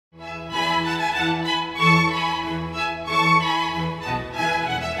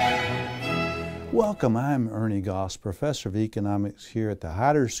Welcome, I'm Ernie Goss, Professor of Economics here at the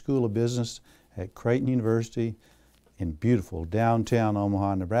Hyder School of Business at Creighton University in beautiful downtown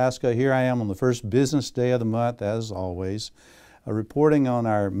Omaha, Nebraska. Here I am on the first business day of the month, as always, reporting on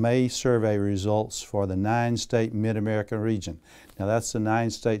our May survey results for the 9-state Mid-America region. Now that's the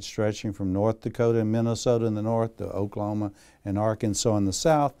 9 states stretching from North Dakota and Minnesota in the north to Oklahoma and Arkansas in the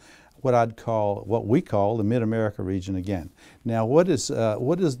south, what we call the Mid-America region again. Now what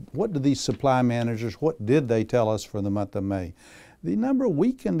do these supply managers, what did they tell us for the month of May? The number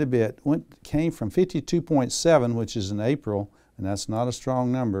weakened a bit, came from 52.7, which is in April, and that's not a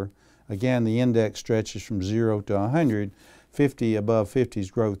strong number. Again, the index stretches from 0 to 100. 50 above 50 is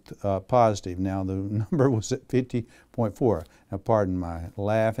growth positive. Now the number was at 50.4. Now pardon my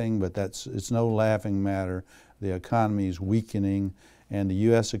laughing, but it's no laughing matter. The economy is weakening, and the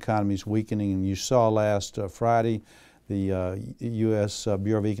U.S. economy is weakening. And you saw last Friday, the U.S.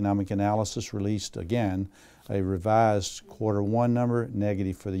 Bureau of Economic Analysis released again a revised Q1 number,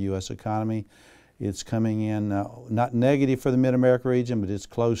 negative for the U.S. economy. It's coming in not negative for the Mid-America region, but it's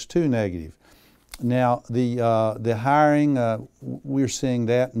close to negative. Now the hiring, we're seeing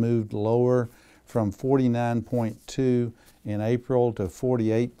that moved lower from 49.2 in April to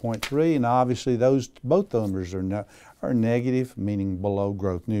 48.3, and obviously both numbers are negative, meaning below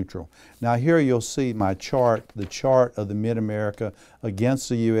growth neutral. Now here you'll see my chart, the chart of the Mid-America against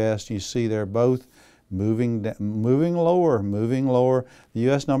the U.S. You see they're both moving lower. The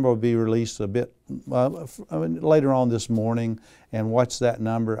U.S. number will be released a bit later on this morning, and watch that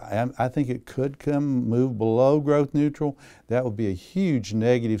number. I think it could move below growth neutral. That would be a huge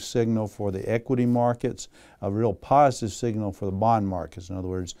negative signal for the equity markets, a real positive signal for the bond markets. In other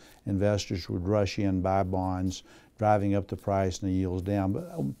words, investors would rush in, buy bonds, driving up the price and the yields down,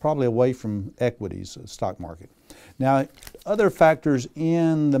 but probably away from equities, stock market. Now, other factors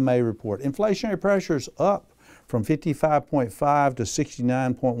in the May report. Inflationary pressures up from 55.5 to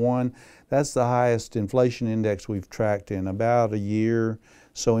 69.1. That's the highest inflation index we've tracked in about a year.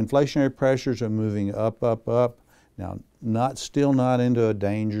 So inflationary pressures are moving up. Now, still not into a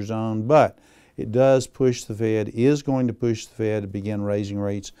danger zone, but it does push the Fed, is going to push the Fed to begin raising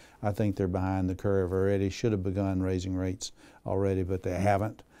rates. I think they're behind the curve already. Should have begun raising rates already, but they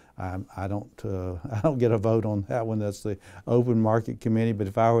haven't. I don't get a vote on that one. That's the open market committee, but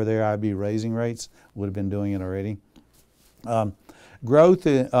if I were there, I'd be raising rates. Would have been doing it already. Growth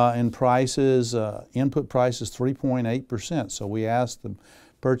in prices, input prices 3.8%. So we asked the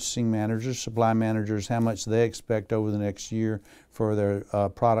purchasing managers, supply managers, how much they expect over the next year for their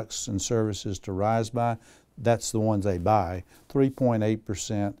products and services to rise by. That's the ones they buy,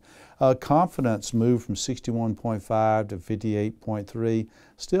 3.8%. Confidence moved from 61.5 to 58.3.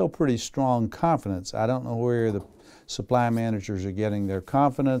 Still pretty strong confidence. I don't know where the supply managers are getting their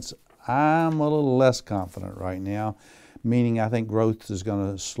confidence. I'm a little less confident right now, meaning I think growth is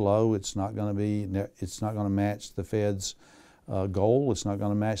going to slow. It's not going to match the Fed's goal. It's not going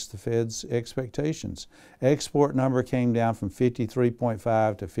to match the Fed's expectations. Export number came down from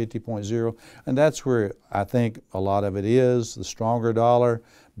 53.5 to 50.0, and that's where I think a lot of it is. The stronger dollar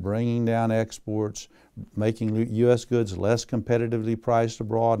bringing down exports, making U.S. goods less competitively priced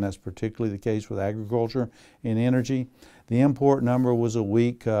abroad, and that's particularly the case with agriculture and energy. The import number was a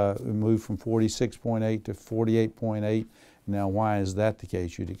weak, it moved from 46.8 to 48.8. Now, why is that the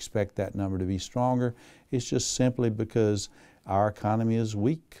case? You'd expect that number to be stronger. It's just simply because our economy is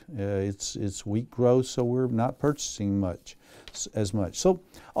weak. It's weak growth, so we're not purchasing as much. So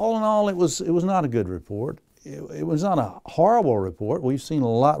all in all, it was not a good report. It was not a horrible report. We've seen a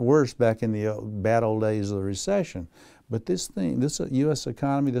lot worse back in the bad old days of the recession. But this U.S.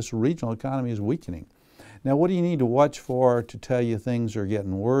 economy, this regional economy is weakening. Now, what do you need to watch for to tell you things are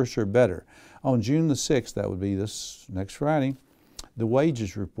getting worse or better? On June the 6th, that would be this next Friday, the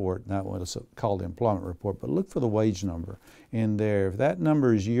wages report, not what is called the employment report, but look for the wage number in there. If that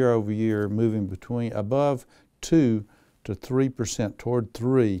number is year over year moving above 2 to 3%, toward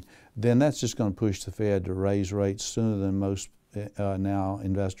 3, then that's just going to push the Fed to raise rates sooner than most now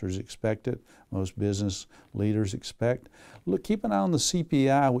investors expect it, most business leaders expect. Look, keep an eye on the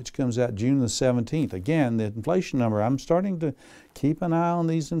CPI, which comes out June the 17th. Again, the inflation number, I'm starting to keep an eye on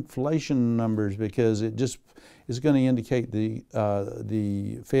these inflation numbers because it just is going to indicate the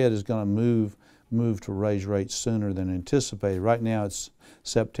Fed is going to move to raise rates sooner than anticipated. Right now it's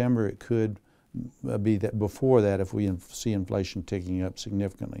September. It could be that before that if we see inflation ticking up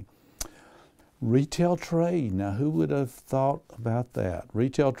significantly. Retail trade, now who would have thought about that?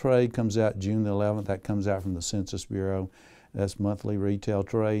 Retail trade comes out June the 11th. That comes out from the Census Bureau. That's monthly retail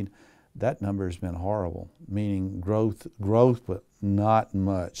trade. That number has been horrible, meaning growth, but not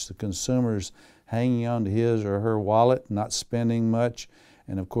much. The consumers hanging on to his or her wallet, not spending much.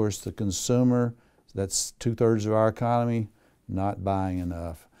 And of course the consumer, that's 2/3 of our economy, not buying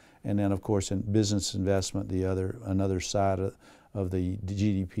enough. And then of course in business investment, another side of the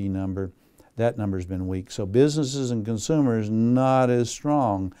GDP number, that number's been weak. So businesses and consumers not as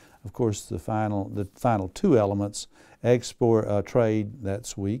strong. Of course the final two elements, export, trade,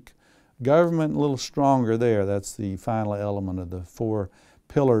 that's weak. Government a little stronger there. That's the final element of the 4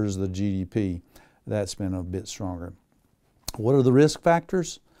 pillars of the GDP. That's been a bit stronger. What are the risk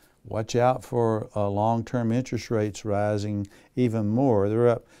factors? Watch out for long-term interest rates rising even more. They're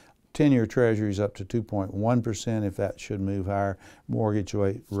up, 10-year treasuries up to 2.1%. If that should move higher, mortgage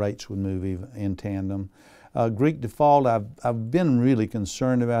rates would move even in tandem. Greek default, I've been really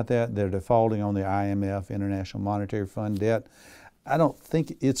concerned about that. They're defaulting on the IMF, International Monetary Fund debt. I don't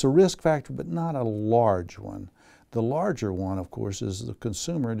think it's a risk factor, but not a large one. The larger one, of course, is the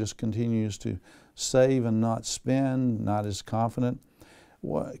consumer just continues to save and not spend, not as confident.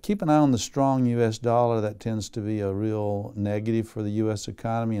 Well, keep an eye on the strong U.S. dollar. That tends to be a real negative for the U.S.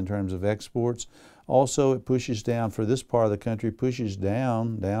 economy in terms of exports. Also, it pushes down, for this part of the country, pushes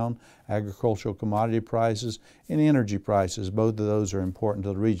down agricultural commodity prices and energy prices. Both of those are important to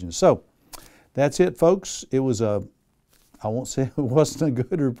the region. So that's it, folks. It was I won't say it wasn't a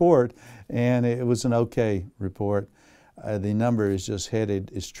good report, and it was an okay report. The number is just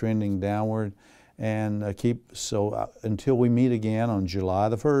it's trending downward. And until we meet again on July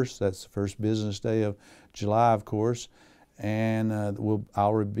the 1st, that's the first business day of July, of course, and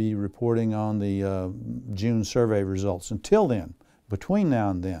I'll be reporting on the June survey results. Until then, between now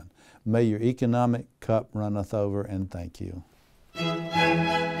and then, may your economic cup runneth over, and thank you.